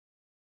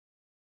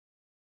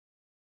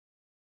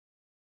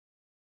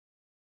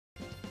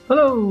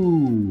Hello!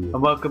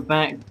 And welcome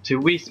back to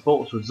WII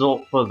Sport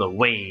Resort for the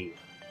Wii.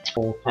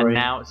 And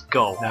now it's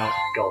golf. Now it's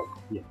golf,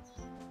 yes.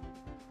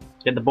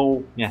 Get the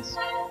ball, yes.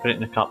 Put it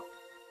in the cup.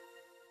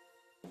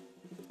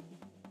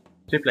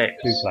 2 players.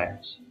 2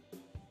 players.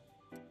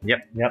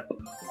 Yep.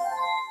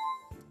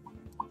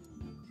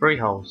 3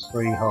 holes.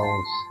 3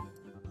 holes.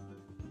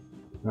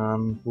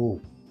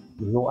 Ooh.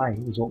 Resort A,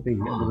 Resort B,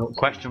 Resort C.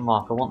 Question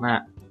mark, I want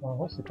that. Oh,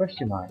 what's the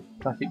question, mate?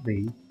 Classic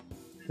B.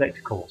 Select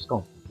a course. Go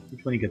on.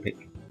 Which one are you going to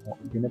pick? What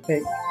are you going to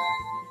pick?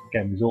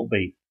 Again, Resort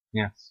B.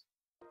 Yes.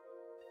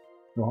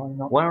 Why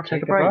not? Why not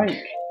take a break?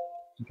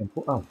 You can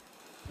put. Oh.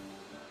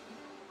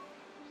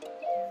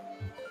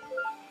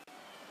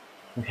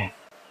 Okay.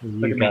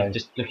 Look at me,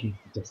 just looking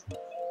at the distance.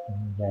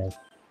 There.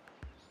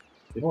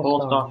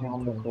 Before starting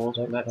on the course,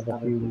 let's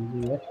have a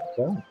let's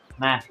go.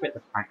 Nah, a bit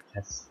of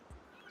practice.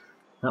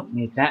 Don't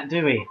need that,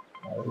 do we?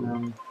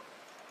 No.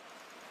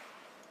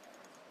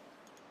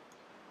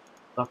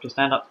 I have to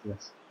stand up for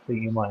this. I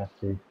think you might have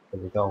to for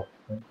the goal.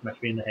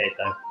 Smash me in the head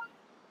though.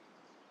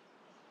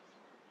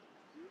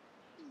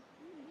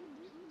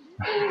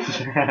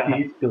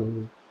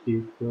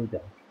 He's still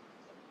dead.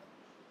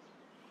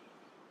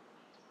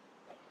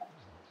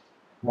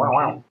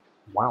 Wow.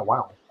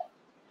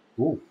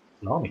 Ooh,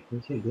 blimey, can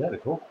you see that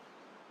before?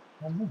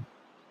 I don't know.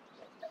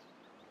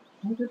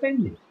 How's it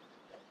bending?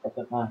 I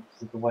don't know,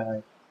 this is the way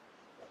I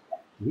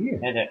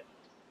Weird. hit it.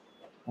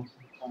 I'm just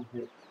trying to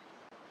hit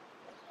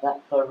that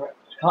direct.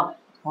 Can't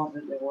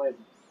hit the way.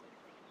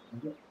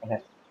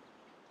 Okay.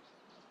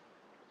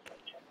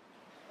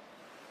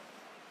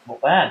 Not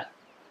bad.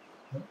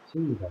 Not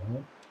too bad.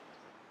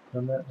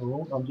 On that,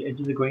 on the edge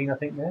of the green, I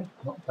think there.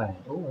 Not bad.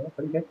 Oh, yeah,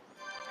 pretty good.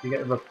 You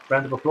get a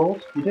round of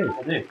applause? You do?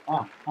 I do.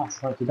 Ah, nice.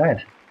 That's your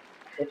dad.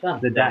 What's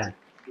that? The dad.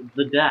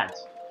 The dad.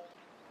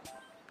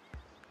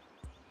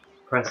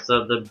 Press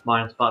the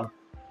minus button.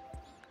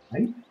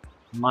 Hey?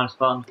 Minus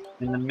button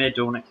in the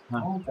middle next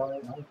time. I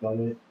got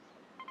it.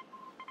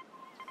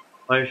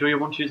 Are you sure you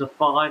want to use a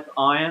 5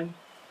 iron?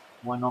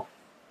 Why not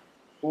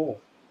 4?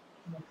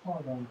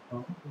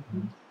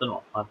 Still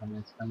not 5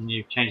 iron. I mean,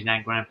 you change the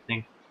angle and everything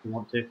if you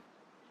want to.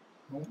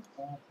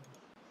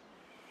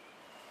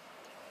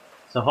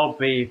 It's a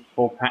hobby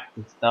for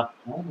practice stuff.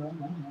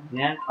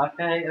 Yeah,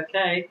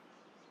 okay.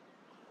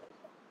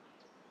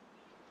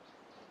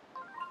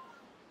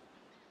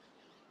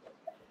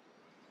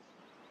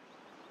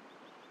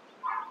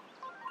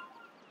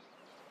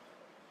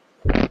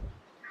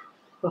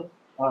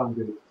 I'm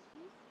good.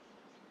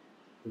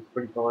 It's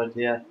pretty good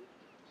idea.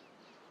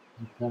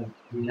 Okay.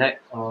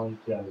 Next. I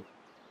go.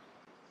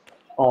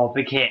 Oh,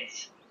 big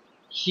hit.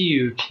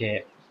 Huge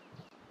hit.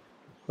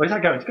 Where's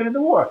that going? It's going in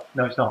the water.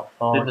 No, it's not.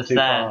 Oh, In the it's too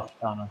sand.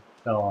 far. Oh no.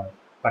 No, alright.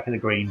 Back in the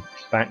green.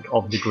 Back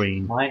of the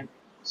green. Mine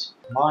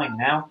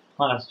now.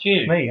 Oh, that's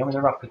you. Me, I'm in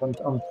the rough because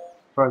I'm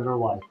further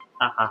away.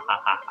 Ha ha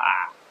ha ha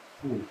ha.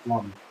 Ooh,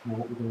 blimey. Now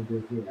what we're going to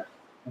do here?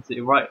 That's it,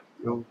 you're right.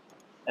 You're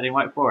heading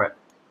right for it.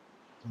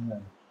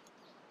 No.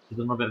 It's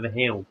on a bit of a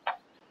hill.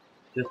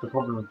 Just the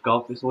problem with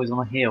golf, it's always on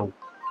a hill.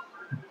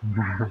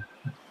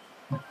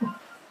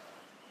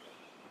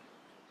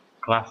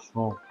 Glass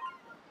small.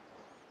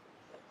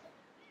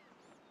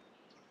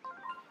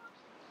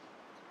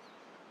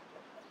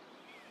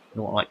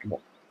 You want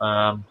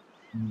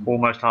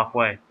almost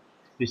halfway.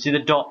 You see the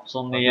dots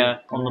on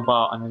the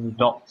bar, and then the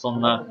dots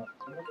on the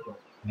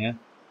yeah.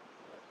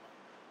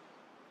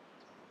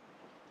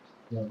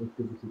 Yeah, let's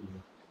do this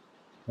again.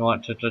 You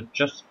want to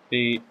just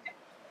be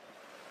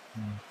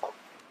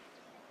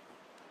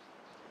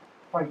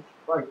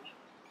Break.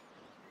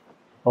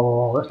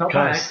 Oh, that's not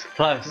bad.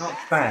 close. Not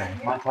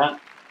bad. Like that.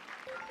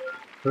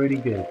 Pretty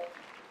good.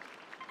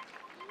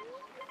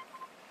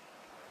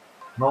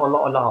 Not a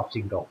lot of laughs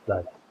in golf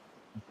though.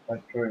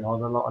 That's true. Not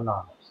a lot of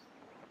laughs.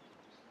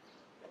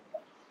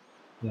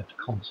 You have to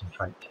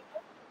concentrate.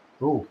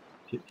 Ooh,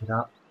 chipped it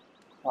up.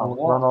 Oh,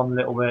 run on a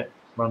little bit.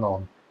 Run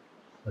on,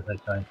 as they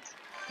say.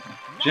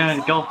 Do you know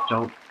any golf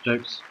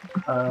jokes?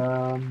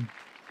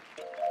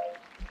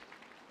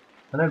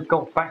 I know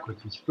golf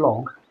backwards is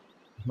flog.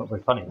 It's not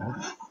very funny though.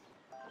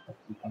 That's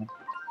pretty funny.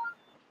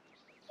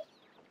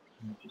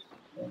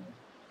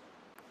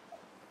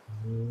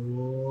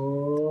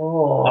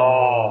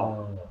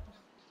 Oh.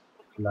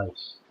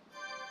 Close.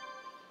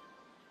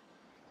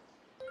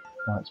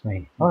 Oh, it's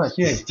me. Oh, it's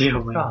you.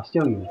 Still me. Ah,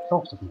 still you.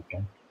 Golf's a good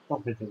game.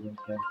 Golf is a good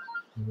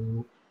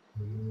game.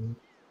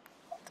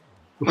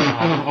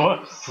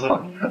 Whoops.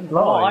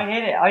 Oh, I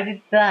hit it. I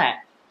did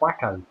that.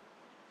 Wacko.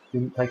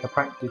 Didn't take a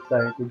practice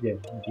though, did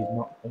you? You did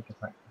not take a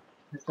practice.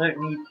 Just don't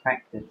need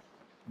practice.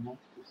 You know?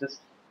 It's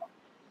just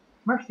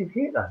Massive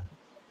hit though.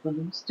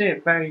 just do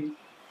it very.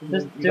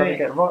 Just You do gotta it.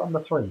 get right on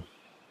the three.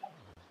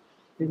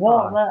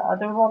 What? I'm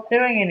not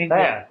doing anything.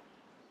 There.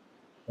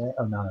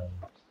 Oh no.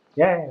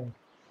 Yeah.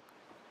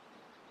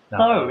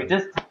 No, it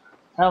just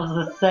that was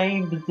the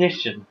same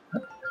position.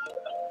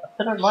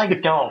 I don't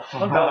like golf.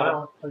 I'm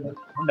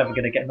never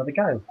gonna get another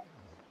go.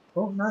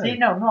 Oh no. See,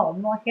 no,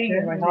 I'm not hitting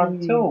it very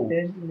hard at all.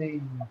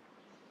 Gently.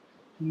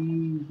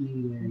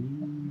 Easy.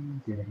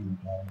 Here we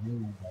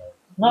go.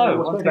 No,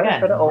 What's once better?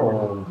 again. Better?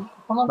 Oh,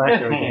 I'm not smash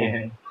doing her it.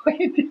 again. What are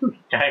you doing?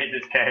 I hate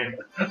this game.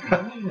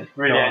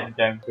 Really hate this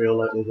game. Feel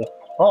like there's a...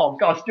 Oh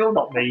God, still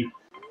not me.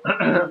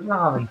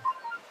 No,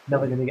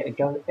 never gonna get a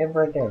go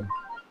ever again.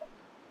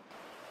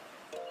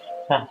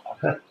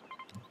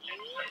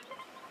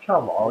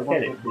 Come on,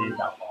 get it, please.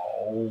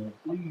 Oh,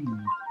 please.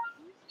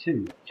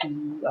 Two.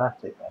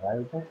 That's it,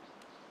 man. Over.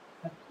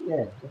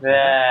 Yeah.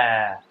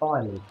 Yeah.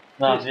 Finally.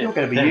 No, It's still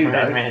going to be you,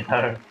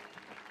 though.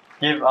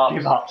 Give up.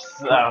 Give up.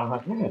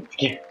 So.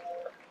 Give.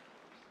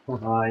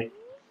 Right.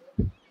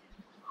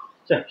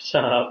 Just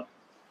shut up.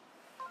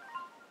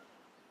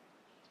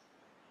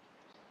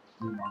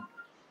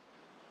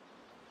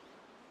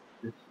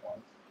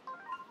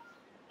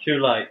 Too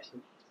late.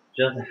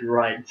 Just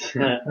right.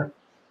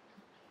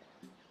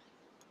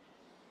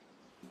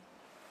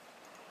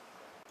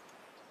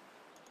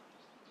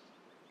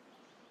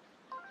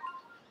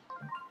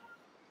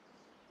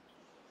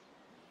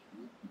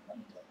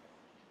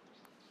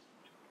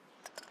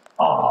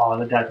 Oh,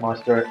 the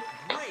Dagmeister.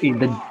 The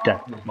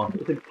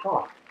Dagmeister. It's a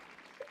pass.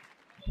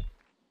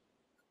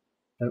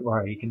 Don't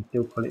worry, you can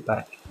still pull it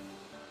back.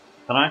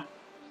 Can I?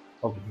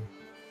 Probably.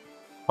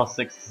 Plus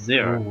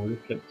 6-0. Oh,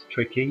 this looks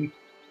tricky.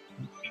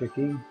 It's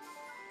tricky.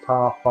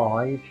 Par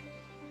 5.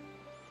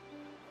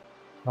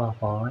 Par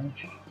 5.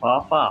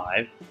 Par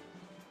 5.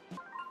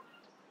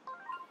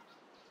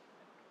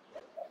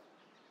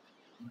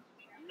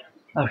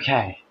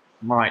 Okay.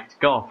 Right,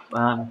 golf.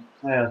 Yeah,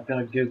 I was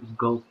gonna Google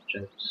golf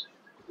jokes.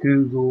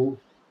 Google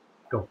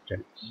golf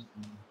jokes.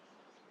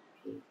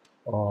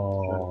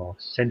 Oh,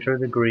 centre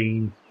of the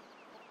green.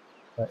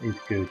 That is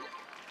good.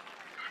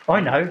 I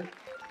know.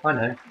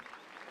 I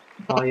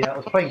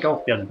was playing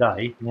golf the other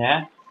day,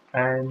 Yeah?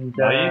 and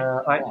Are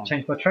you? I had to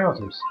change my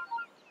trousers.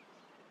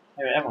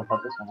 Maybe everyone's had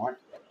this one, right?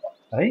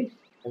 Hey?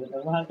 Has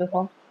everyone had this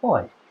one?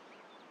 Why?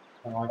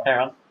 Alright,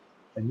 carry on.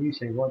 And you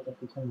say, why do I have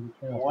to change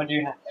the trousers? Why do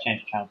you have to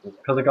change trousers?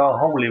 Because I got a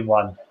hole in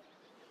one.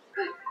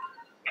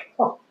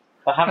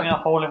 But having a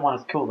hole in one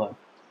is cool though.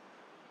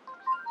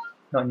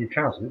 Not in your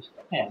trousers.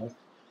 Yeah, that's,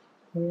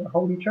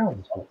 Hole in your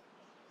trousers for?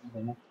 I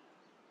don't know.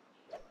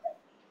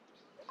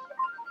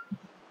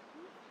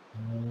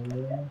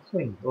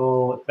 Swing.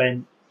 Oh, it's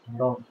bent.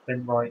 No, it's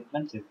bent right.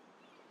 Meant to.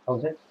 Oh,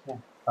 is it? Yeah.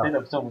 Oh. Did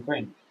have silver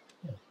green.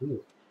 Yeah,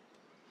 good.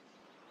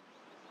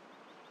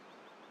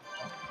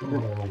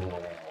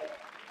 Oh.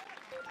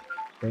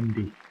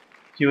 Bendy.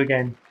 See you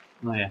again.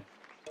 Oh yeah.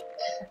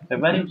 So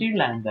where did you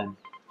land then?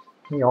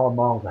 We are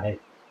miles ahead.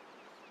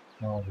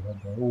 Miles ahead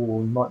there. Oh,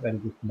 we might better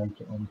just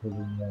make it onto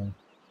the...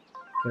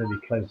 It's going to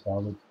be closer. I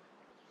would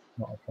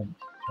not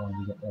attempt trying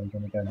to get there. You're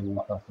going to go in the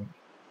water, I think.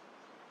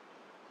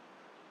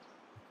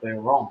 So you're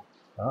wrong.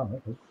 Oh,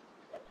 okay.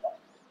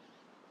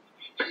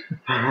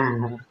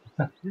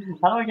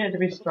 How do I get it to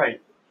be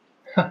straight?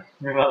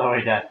 Move out of the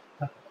way, Dad.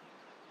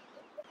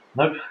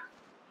 Nope.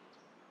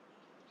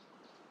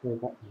 Where's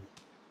that?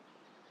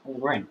 On the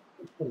green.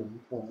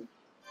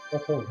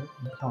 That's all.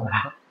 That's all.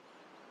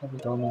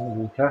 Haven't gone in the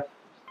water.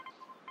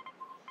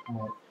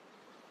 Right.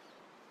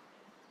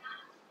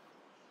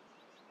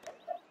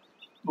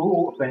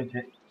 Oh, bent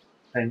it.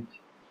 Bent.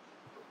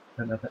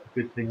 Don't know if that's a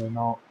good thing or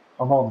not.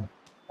 I'm on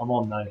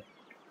though.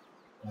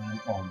 I'm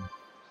on.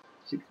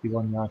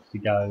 61 yards to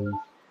go.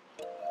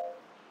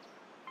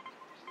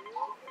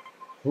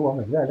 Oh,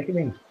 I'm there. Look at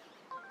me. Look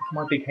at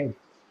my big head.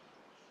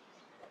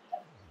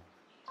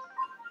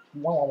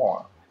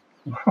 Wow.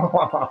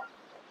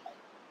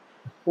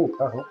 Oh,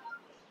 careful.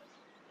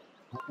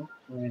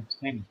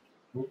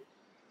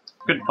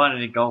 Couldn't find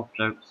any golf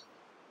jokes.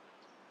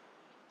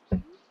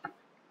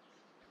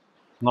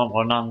 Not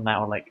one none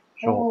that were like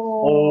short.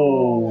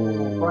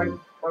 Oh.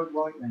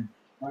 Right then.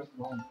 Right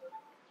wrong.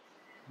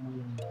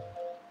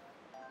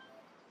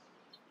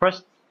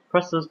 Press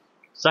the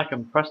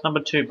second. Press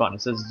number 2 button.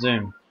 It says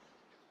zoom.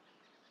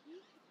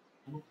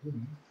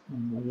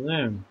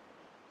 Zoom.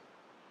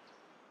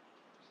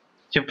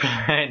 You're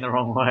playing the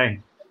wrong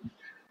way.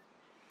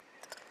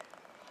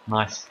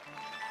 Nice.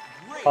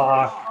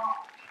 Par.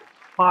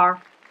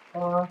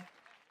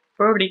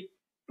 Birdie.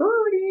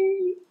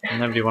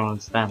 Nobody will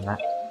understand that.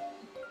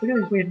 Look at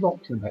those weird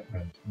rocks in the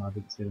background. No, I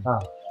did too. Oh.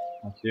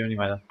 That's the only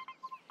way though.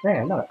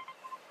 There, look.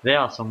 They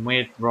are some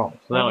weird rocks.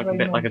 They're like a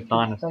bit like a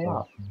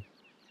dinosaur.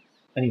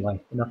 Anyway,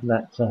 enough of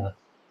that. Talk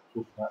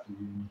about the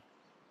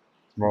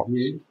Rocks.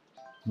 view.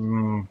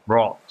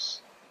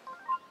 Rocks.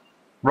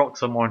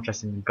 Rocks are more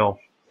interesting than golf.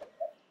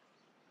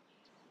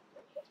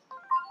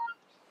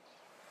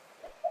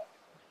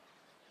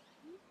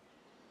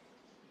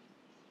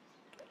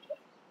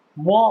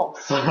 What?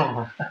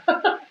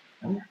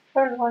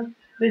 Everyone,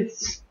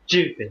 it's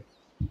stupid.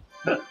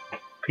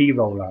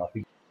 P-roll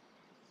laughing.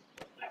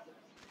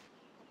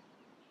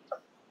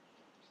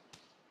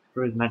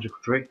 Through the magical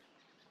tree.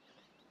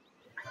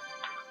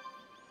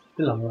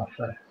 Still on rough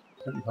though.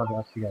 75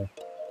 yards to go.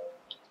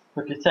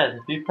 Look, it says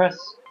if you press,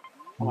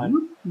 I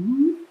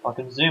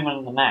can zoom in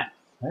on the map.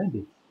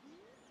 Handy.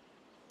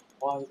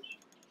 Why would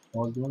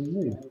What do you want to do?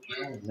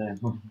 you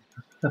zoom?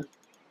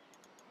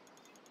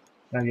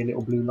 Only a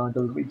little blue line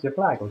doesn't reach the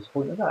flag. What's the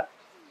point of that?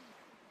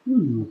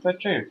 Ooh. So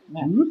true.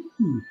 Yeah. Ooh.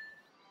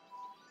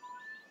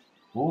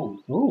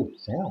 Ooh. Ooh,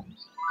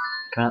 sounds.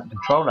 Current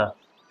controller.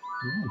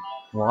 Nice.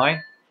 Why?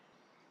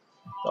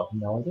 I've got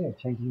no idea.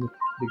 Changing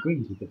the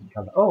green to a different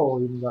colour. Oh,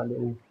 even got a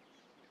little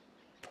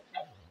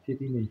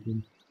tippy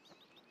minting.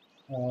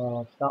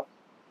 Stop.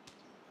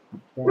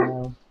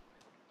 Down.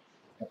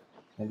 There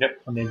you go.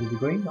 On the edge of the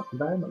green. Not so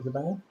bad. Not so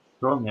bad.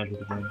 You're on the edge of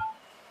the green.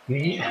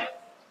 Yeah.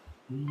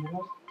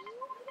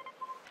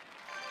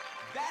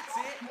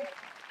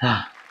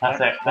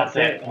 That's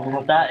it.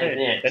 Well, that is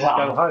it. Let's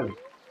go home.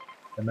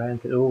 The man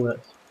said, oh,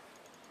 that's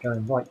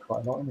going right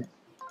quite a lot, isn't it?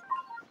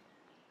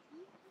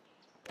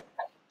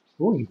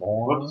 Ooh,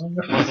 Whoops.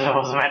 I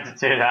wasn't meant to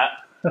do that.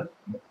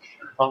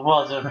 I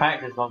was in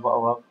practice one, but I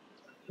won't.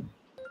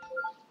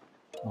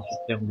 I'll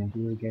just film me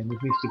you again.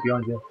 With me stood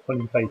behind you,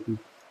 pulling faces.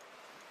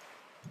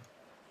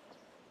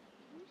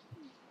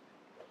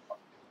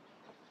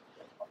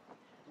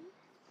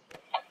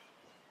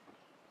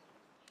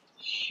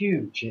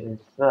 Huge it is.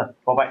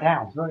 Fall back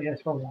down. That's right,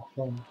 yes, from.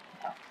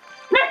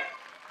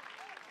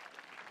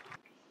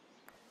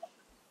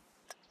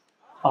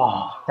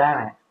 Oh,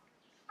 damn it.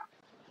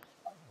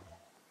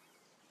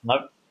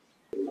 Nope.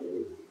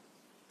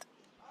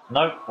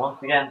 Nope,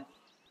 once again.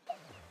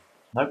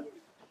 Nope.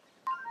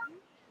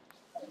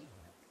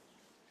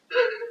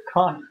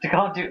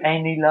 Can't do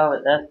any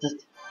lower. That's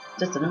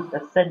just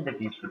a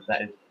centipede for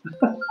that is.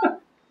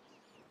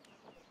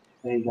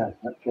 There you go,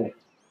 that's it.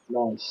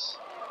 Nice.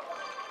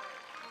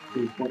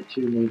 2.2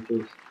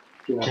 metres.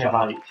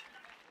 2.8.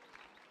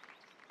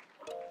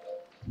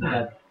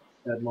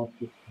 That might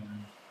just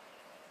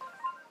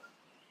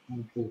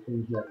cool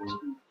things that way.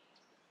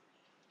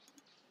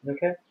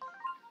 Okay?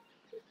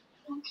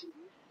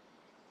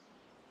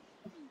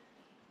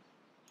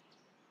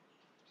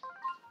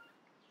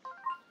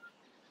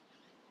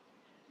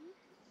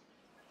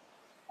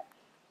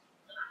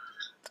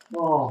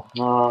 Oh,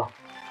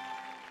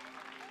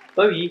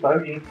 bogey.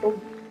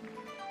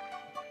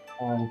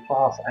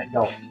 Class 8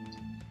 golf.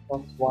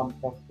 Plus 1,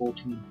 plus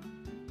 14.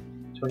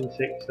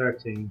 26,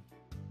 13.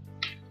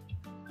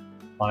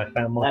 I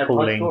found my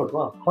calling. High score as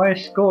well.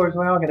 Highest score as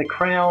well, I get a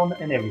crown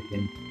and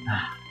everything.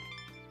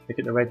 Look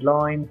at the red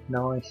line,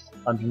 nice.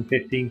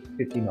 150,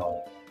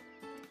 59.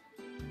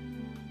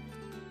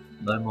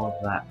 No more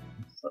of that.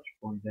 It's such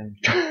a fun game.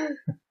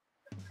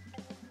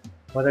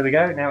 Well, there we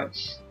go, now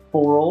it's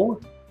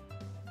 4-all.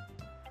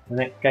 The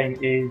next game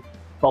is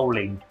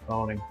bowling,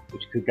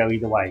 which could go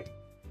either way.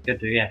 Good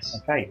to, yes.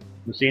 Okay,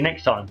 we'll see you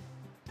next time.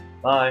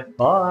 Bye.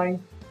 Bye.